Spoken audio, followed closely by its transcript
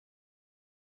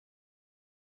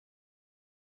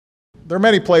There are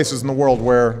many places in the world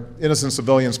where innocent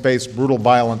civilians face brutal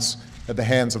violence at the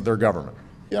hands of their government.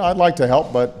 I'd like to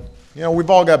help, but we've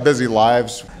all got busy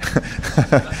lives.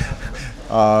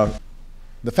 The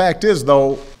fact is,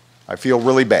 though, I feel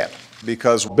really bad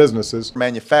because businesses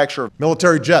manufacture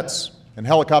military jets and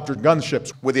helicopter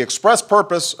gunships with the express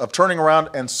purpose of turning around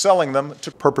and selling them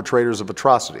to perpetrators of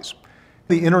atrocities.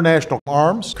 The international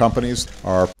arms companies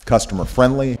are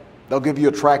customer-friendly. They'll give you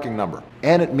a tracking number,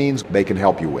 and it means they can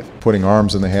help you with putting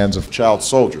arms in the hands of child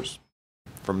soldiers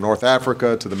from North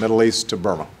Africa to the Middle East to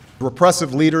Burma.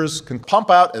 Repressive leaders can pump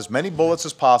out as many bullets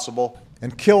as possible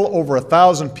and kill over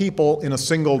 1,000 people in a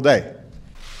single day.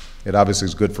 It obviously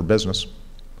is good for business.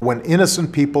 When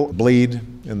innocent people bleed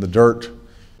in the dirt,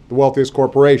 the wealthiest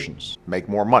corporations make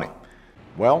more money.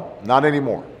 Well, not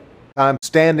anymore. I'm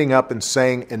standing up and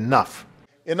saying enough.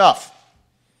 Enough.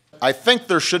 I think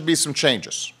there should be some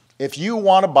changes. If you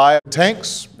want to buy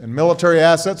tanks and military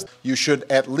assets, you should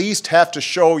at least have to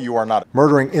show you are not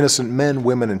murdering innocent men,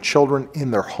 women, and children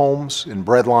in their homes, in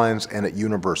breadlines, and at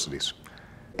universities.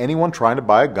 Anyone trying to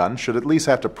buy a gun should at least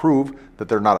have to prove that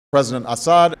they're not President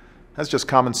Assad. That's just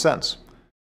common sense.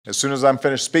 As soon as I'm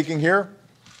finished speaking here,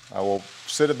 I will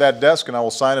sit at that desk and I will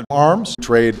sign an arms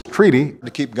trade treaty to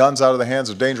keep guns out of the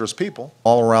hands of dangerous people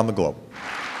all around the globe.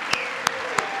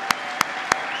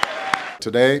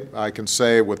 Today, I can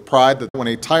say with pride that when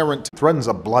a tyrant threatens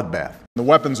a bloodbath, the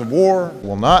weapons of war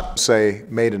will not say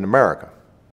made in America.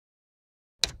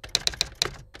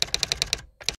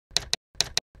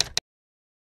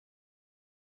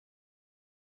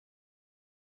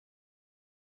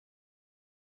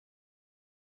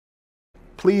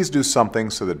 Please do something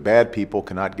so that bad people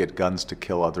cannot get guns to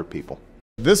kill other people.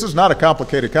 This is not a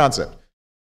complicated concept.